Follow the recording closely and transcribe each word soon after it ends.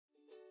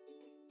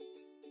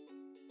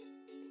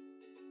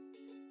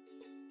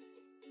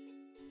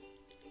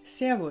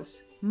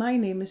Servus, my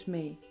name is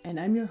Mei, and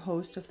I'm your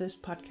host of this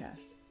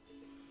podcast.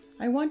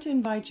 I want to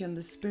invite you on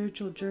this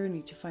spiritual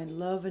journey to find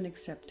love and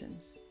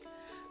acceptance.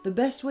 The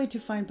best way to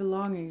find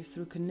belonging is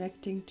through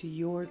connecting to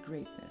your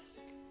greatness.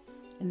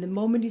 And the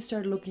moment you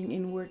start looking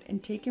inward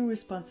and taking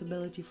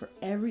responsibility for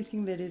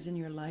everything that is in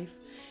your life,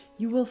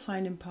 you will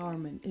find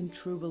empowerment in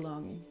true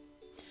belonging.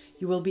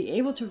 You will be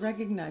able to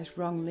recognize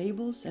wrong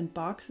labels and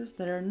boxes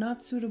that are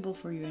not suitable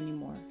for you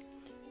anymore.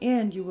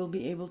 And you will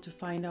be able to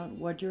find out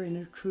what your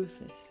inner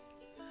truth is.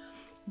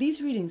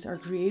 These readings are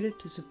created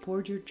to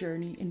support your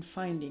journey in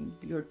finding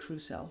your true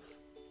self.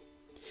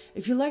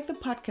 If you like the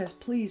podcast,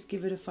 please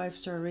give it a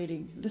 5-star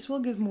rating. This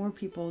will give more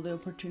people the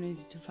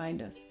opportunity to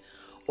find us,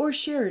 or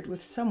share it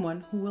with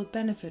someone who will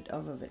benefit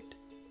off of it.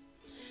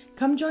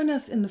 Come join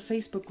us in the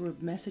Facebook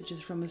group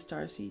Messages from a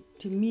Starseed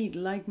to meet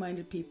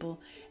like-minded people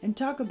and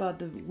talk about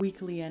the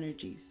weekly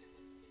energies.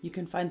 You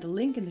can find the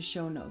link in the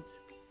show notes.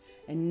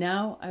 And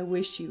now I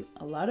wish you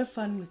a lot of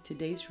fun with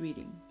today's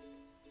reading.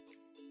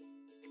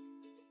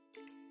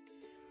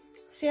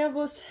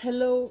 Servus,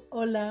 hello,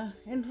 hola,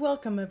 and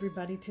welcome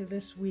everybody to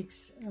this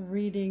week's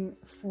reading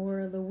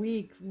for the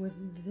week with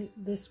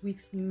this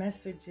week's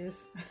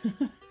messages.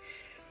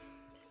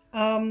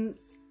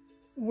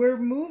 We're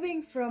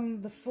moving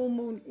from the full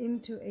moon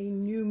into a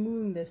new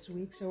moon this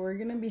week, so we're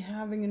going to be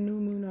having a new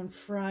moon on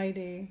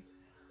Friday,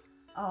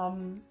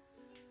 on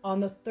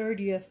the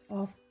 30th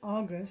of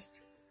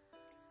August.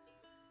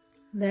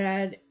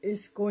 That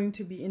is going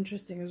to be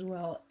interesting as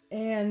well.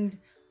 And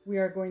we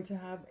are going to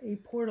have a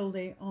portal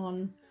day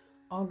on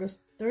August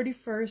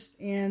 31st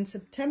and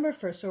September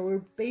 1st. So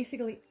we're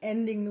basically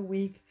ending the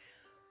week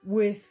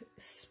with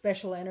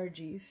special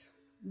energies.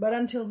 But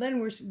until then,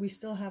 we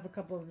still have a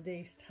couple of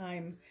days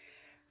time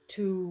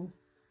to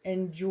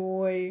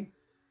enjoy,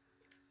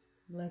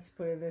 let's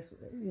put it this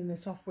way, in the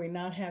soft way,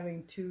 not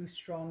having too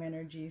strong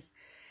energies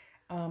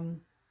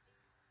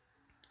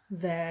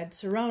that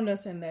surround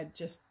us and that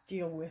just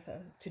deal with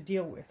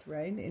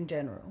right, in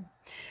general.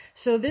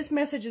 So this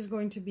message is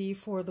going to be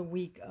for the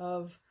week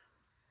of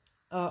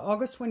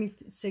August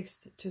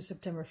 26th to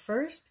September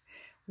 1st.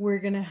 We're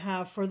going to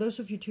have, for those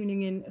of you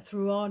tuning in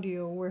through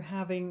audio, we're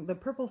having the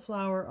purple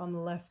flower on the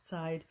left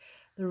side,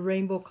 the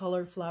rainbow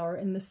colored flower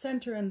in the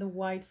center, and the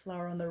white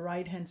flower on the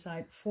right hand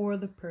side for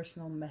the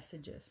personal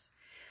messages.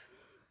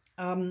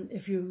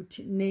 If you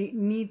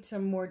need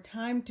some more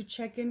time to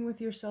check in with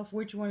yourself,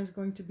 which one is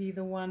going to be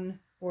the one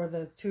or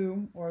the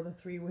two or the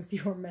three with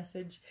your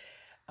message,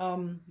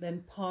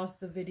 then pause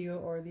the video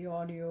or the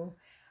audio.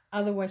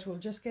 Otherwise, we'll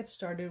just get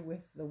started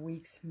with the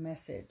week's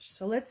message.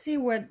 So let's see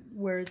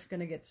where it's going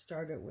to get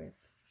started with.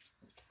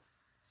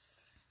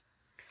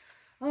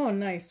 Oh,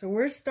 nice. So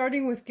we're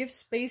starting with give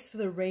space to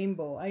the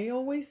rainbow. I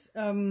always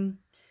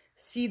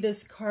see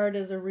this card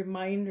as a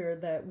reminder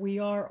that we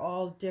are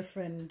all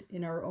different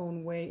in our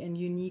own way and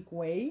unique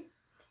way,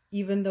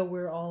 even though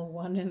we're all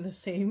one and the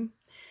same.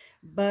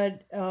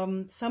 But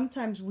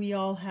sometimes we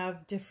all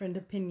have different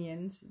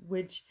opinions,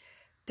 which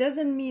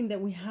doesn't mean that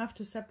we have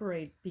to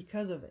separate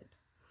because of it.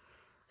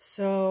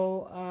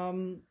 So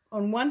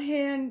on one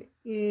hand,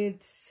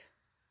 it's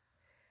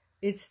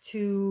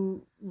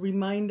to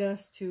remind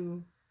us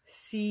to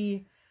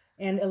see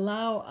and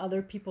allow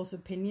other people's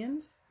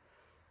opinions.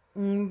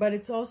 But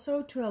it's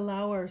also to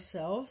allow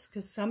ourselves,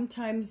 because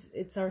sometimes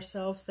it's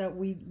ourselves that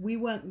we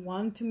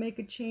want to make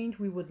a change.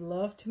 We would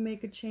love to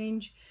make a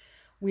change.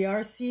 We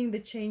are seeing the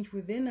change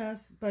within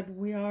us, but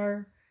we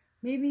are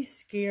maybe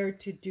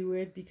scared to do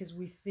it because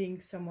we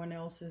think someone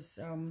else is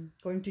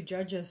going to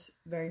judge us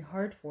very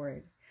hard for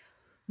it.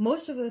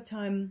 Most of the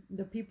time,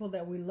 the people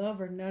that we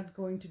love are not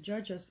going to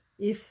judge us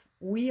if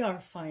we are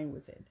fine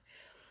with it.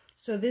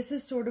 So this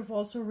is sort of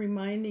also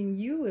reminding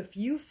you, if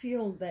you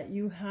feel that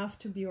you have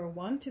to be or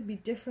want to be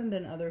different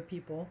than other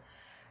people,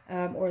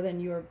 or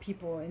than your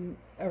people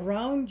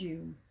around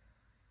you,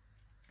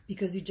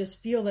 because you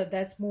just feel that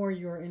that's more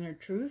your inner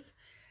truth,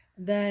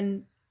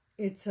 then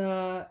it's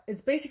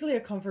basically a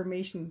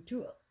confirmation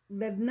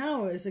that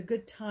now is a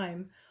good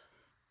time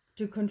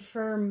to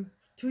confirm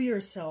to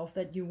yourself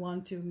that you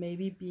want to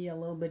maybe be a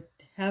little bit,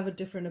 have a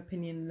different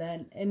opinion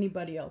than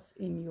anybody else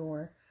in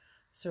your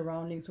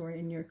surroundings or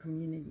in your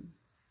community.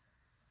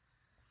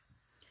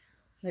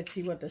 Let's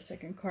see what the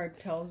second card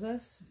tells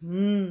us.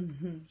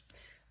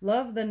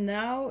 Love the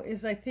now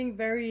is, I think,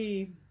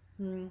 very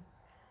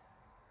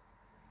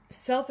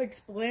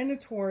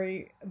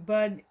self-explanatory,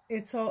 but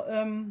it's all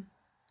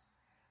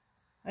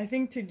I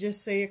think to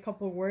just say a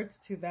couple words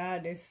to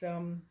that is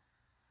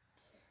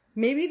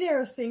maybe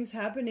there are things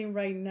happening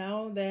right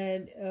now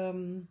that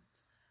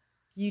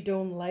you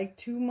don't like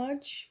too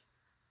much.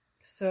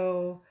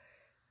 So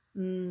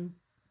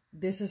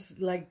this is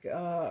like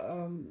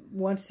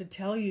wants to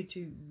tell you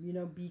to,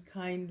 be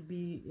kind,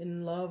 be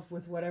in love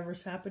with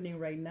whatever's happening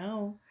right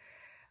now.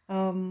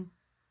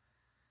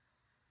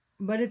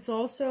 But it's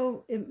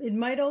also, it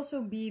might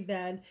also be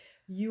that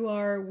you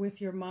are with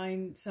your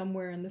mind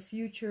somewhere in the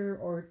future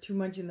or too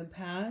much in the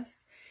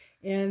past.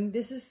 And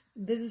this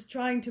is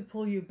trying to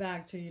pull you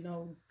back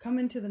to, come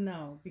into the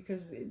now,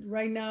 because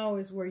right now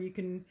is where you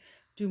can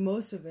do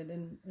most of it,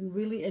 and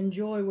really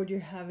enjoy what you're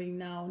having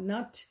now,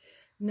 not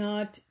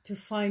to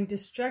find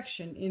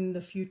distraction in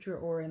the future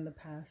or in the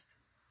past.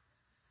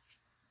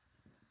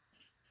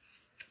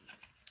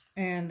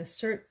 And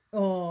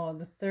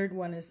the third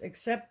one is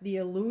accept the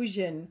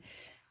illusion.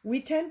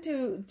 We tend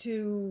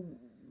to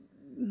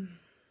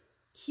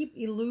keep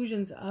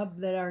illusions up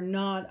that are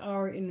not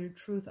our inner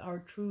truth, our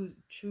true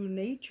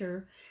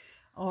nature,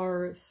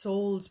 our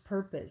soul's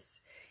purpose.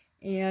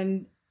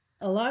 And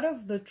a lot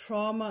of the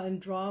trauma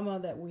and drama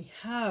that we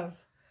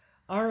have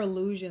are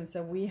illusions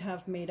that we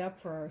have made up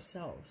for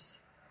ourselves.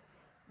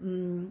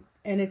 And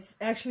it's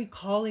actually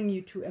calling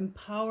you to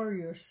empower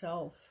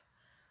yourself,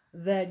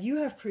 that you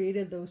have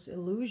created those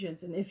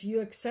illusions. And if you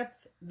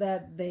accept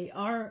that they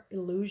are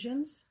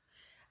illusions,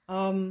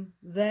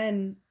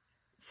 then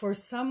for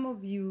some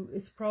of you,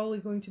 it's probably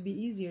going to be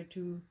easier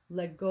to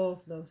let go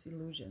of those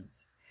illusions.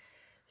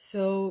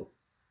 So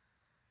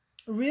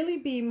really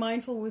be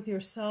mindful with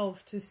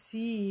yourself to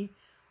see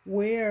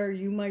where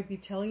you might be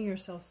telling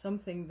yourself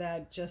something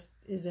that just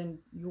isn't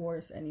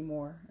yours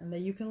anymore, and that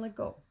you can let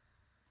go.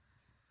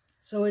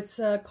 So it's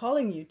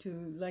calling you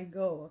to let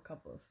go a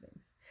couple of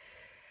things.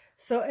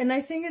 So, and I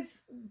think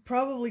it's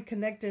probably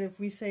connected if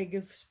we say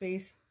give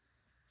space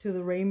to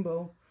the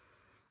rainbow,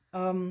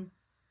 because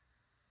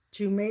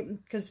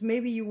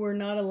maybe you were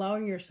not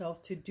allowing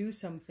yourself to do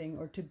something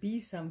or to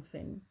be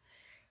something.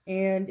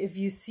 And if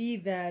you see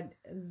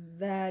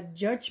that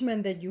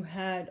judgment that you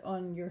had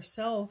on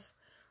yourself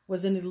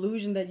was an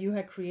illusion that you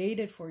had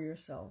created for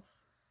yourself,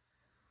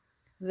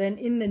 then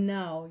in the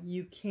now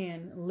you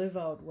can live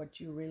out what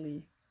you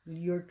really,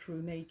 your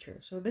true nature.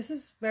 So this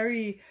is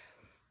very,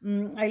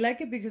 I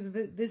like it because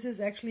this is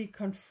actually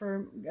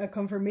a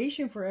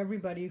confirmation for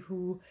everybody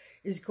who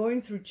is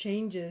going through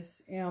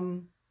changes,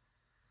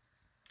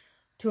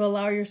 to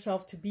allow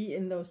yourself to be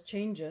in those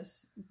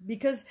changes,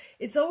 because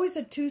it's always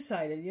a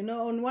two-sided, you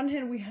know. On one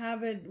hand, we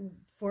have it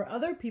for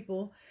other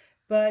people,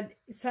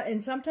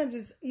 and sometimes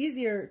it's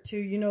easier to,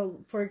 you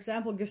know, for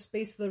example, give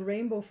space to the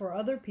rainbow for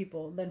other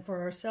people than for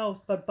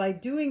ourselves. But by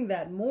doing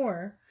that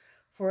more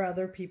for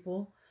other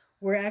people,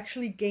 we're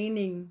actually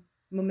gaining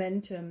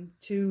momentum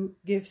to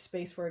give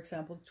space, for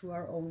example, to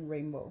our own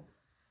rainbow.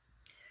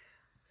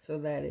 So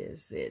that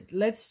is it.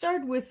 Let's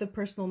start with the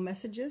personal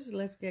messages.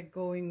 Let's get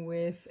going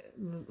with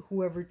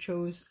whoever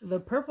chose the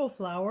purple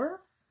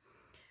flower.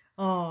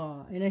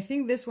 And I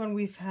think this one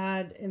we've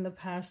had in the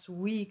past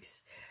weeks.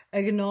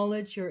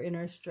 Acknowledge your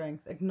inner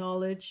strength.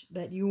 Acknowledge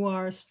that you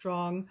are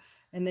strong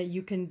and that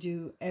you can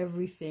do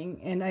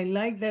everything. And I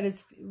like that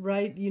it's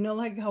right. You know,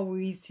 like how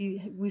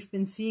we've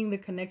been seeing the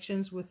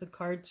connections with the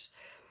cards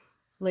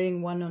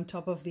laying one on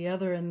top of the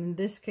other. And in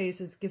this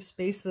case, it's give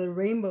space to the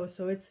rainbow.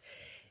 So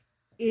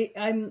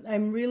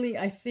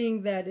I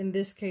think that in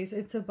this case,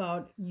 it's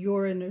about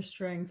your inner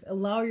strength.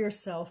 Allow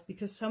yourself,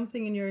 because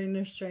something in your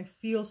inner strength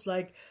feels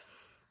like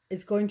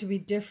it's going to be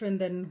different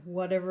than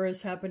whatever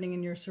is happening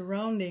in your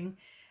surrounding.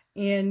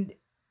 And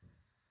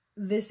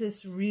this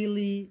is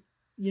really,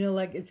 you know,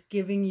 like it's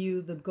giving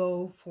you the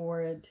go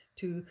for it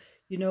to,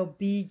 you know,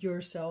 be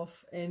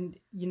yourself and,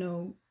 you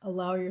know,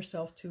 allow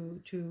yourself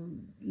to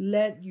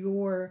let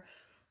your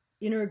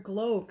inner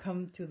glow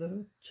come to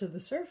the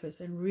surface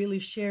and really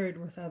share it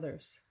with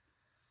others.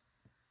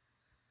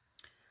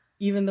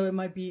 Even though it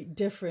might be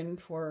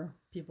different for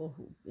people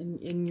who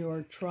in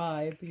your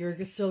tribe, you're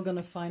still going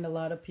to find a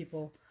lot of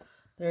people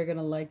that are going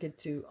to like it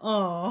too.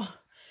 Aww.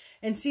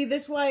 And see,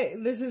 this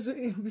is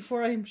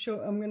before I'm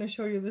going to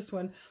show you this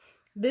one.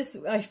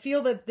 I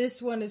feel that this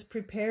one is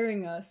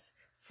preparing us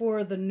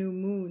for the new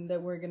moon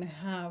that we're going to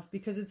have,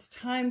 because it's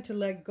time to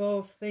let go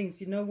of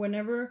things. You know,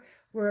 whenever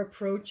we're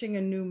approaching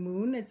a new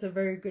moon, it's a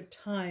very good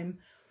time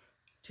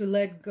to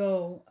let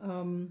go.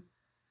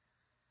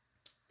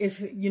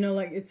 If, you know,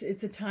 like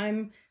it's a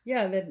time,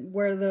 yeah, that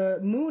where the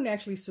moon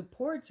actually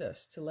supports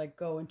us to let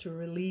go and to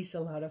release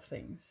a lot of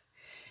things.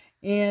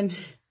 And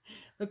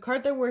the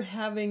card that we're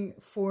having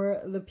for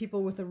the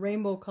people with a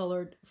rainbow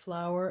colored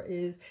flower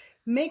is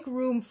make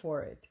room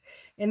for it.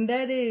 And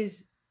that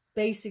is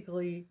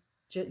basically,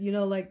 you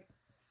know, like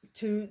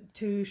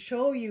to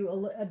show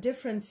you a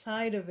different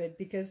side of it,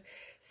 because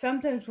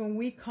sometimes when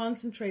we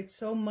concentrate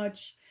so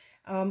much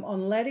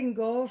on letting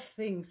go of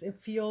things, it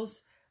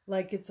feels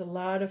like it's a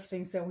lot of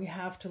things that we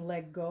have to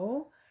let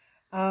go.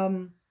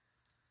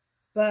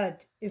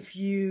 But if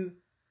you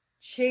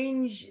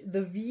change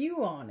the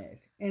view on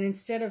it, and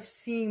instead of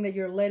seeing that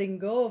you're letting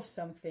go of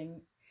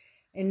something,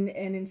 and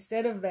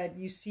instead of that,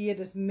 you see it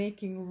as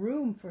making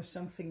room for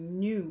something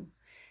new,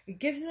 it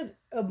gives it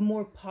a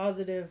more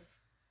positive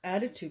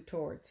attitude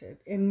towards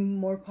it and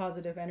more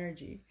positive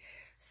energy.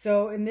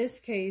 So in this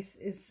case,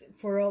 it's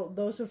for all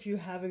those of you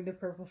having the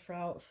purple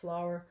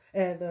flower,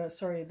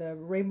 the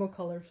rainbow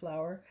colored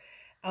flower,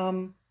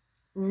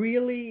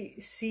 really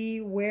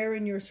see where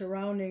in your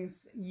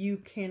surroundings you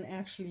can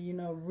actually, you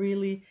know,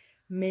 really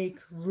make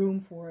room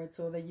for it,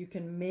 so that you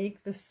can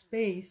make the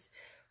space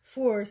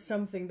for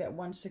something that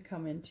wants to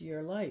come into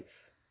your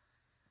life.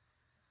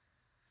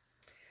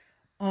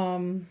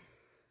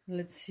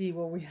 Let's see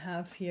what we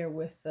have here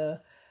with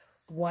the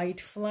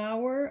white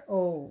flower.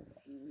 Oh,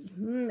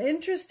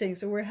 interesting.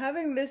 So we're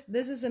having this.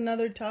 This is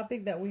another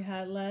topic that we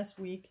had last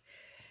week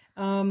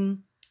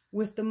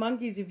with the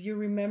monkeys. If you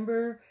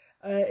remember,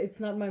 it's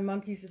not my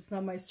monkeys, it's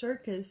not my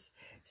circus.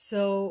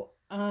 So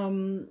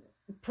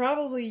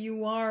probably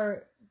you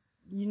are,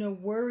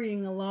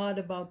 worrying a lot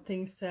about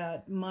things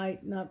that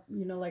might not,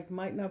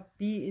 might not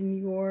be in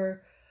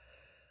your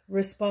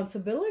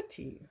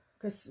responsibility.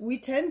 Because we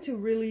tend to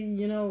really,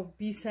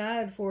 be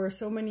sad for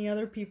so many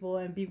other people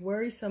and be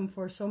worrisome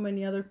for so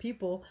many other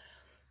people.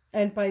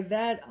 And by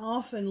that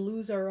often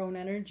lose our own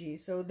energy.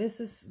 So this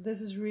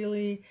is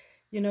really,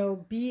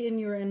 be in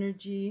your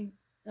energy.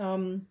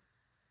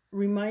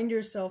 Remind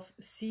yourself,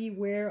 see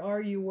where are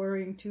you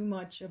worrying too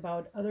much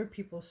about other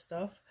people's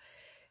stuff.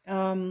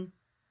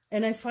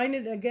 And I find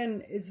it,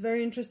 again, it's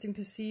very interesting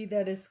to see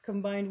that it's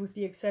combined with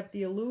the accept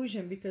the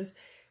illusion, because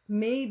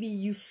maybe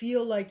you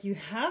feel like you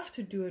have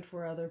to do it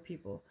for other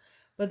people,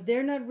 but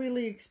they're not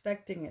really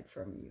expecting it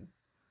from you.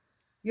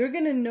 You're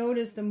going to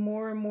notice the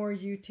more and more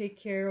you take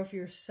care of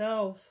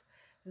yourself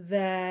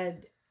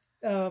that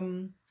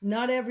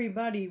not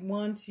everybody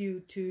wants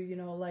you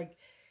to,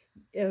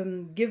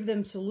 give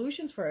them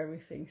solutions for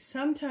everything.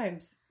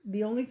 Sometimes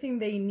the only thing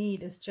they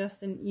need is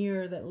just an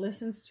ear that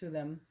listens to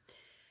them.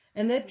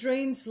 And that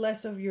drains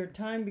less of your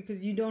time,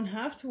 because you don't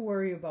have to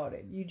worry about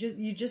it.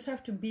 You just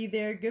have to be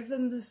there, give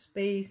them the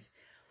space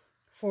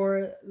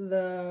for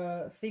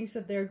the things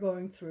that they're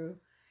going through,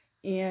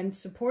 and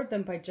support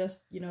them by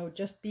just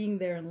being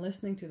there and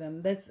listening to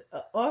them. That's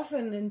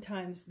often in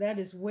times that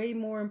is way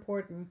more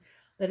important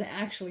than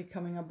actually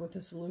coming up with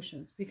the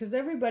solutions, because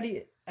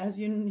everybody, as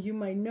you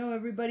might know,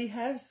 everybody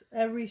has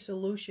every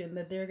solution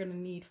that they're going to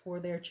need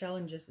for their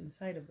challenges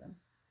inside of them.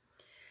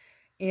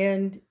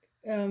 And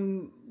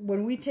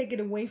when we take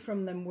it away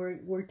from them,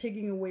 we're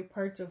taking away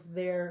parts of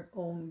their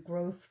own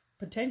growth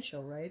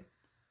potential, right?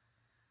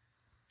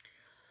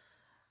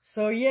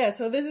 So yeah,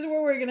 so this is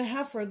what we're gonna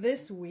have for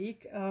this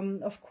week.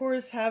 Of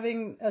course,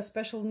 having a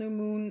special new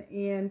moon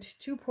and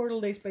 2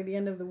 portal days by the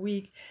end of the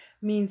week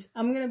means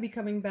I'm gonna be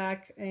coming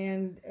back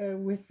and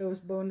with those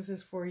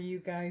bonuses for you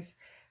guys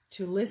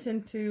to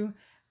listen to.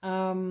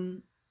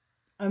 I'm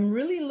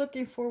really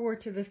looking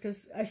forward to this,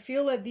 because I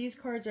feel that these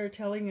cards are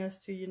telling us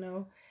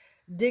to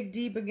dig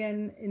deep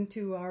again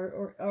into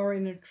our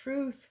inner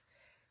truth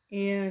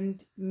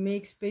and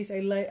make space.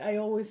 I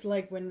always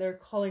like when they're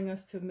calling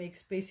us to make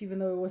space, even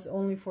though it was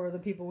only for the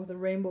people with the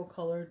rainbow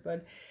colored,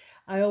 but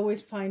I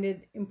always find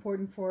it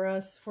important for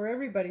us, for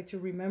everybody, to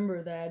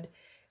remember that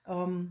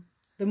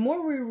the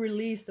more we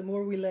release, the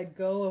more we let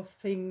go of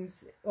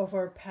things, of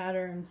our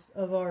patterns,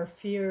 of our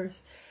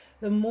fears,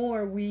 the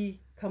more we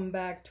come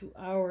back to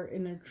our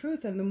inner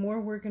truth, and the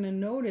more we're going to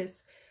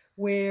notice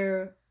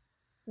where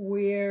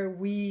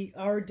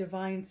our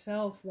divine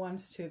self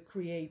wants to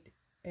create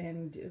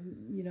and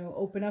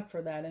open up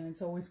for that. And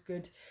it's always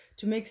good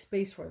to make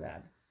space for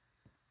that.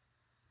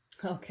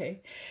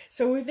 Okay,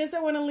 so with this I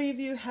want to leave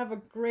you. Have a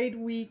great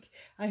week.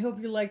 I hope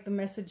you like the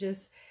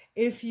messages.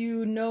 If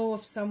you know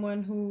of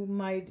someone who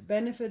might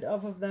benefit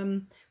off of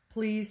them,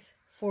 please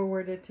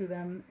forward it to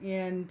them.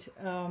 And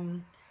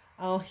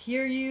I'll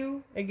hear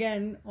you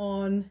again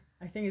on,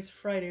 I think it's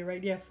Friday,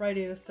 right? Yeah,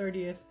 Friday the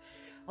 30th.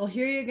 I'll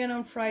hear you again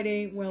on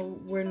Friday,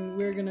 when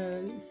we're going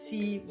to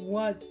see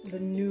what the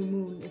new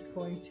moon is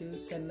going to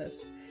send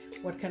us,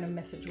 what kind of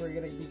message we're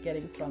going to be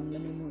getting from the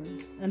new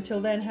moon. Until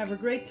then, have a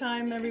great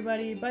time,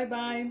 everybody.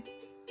 Bye-bye.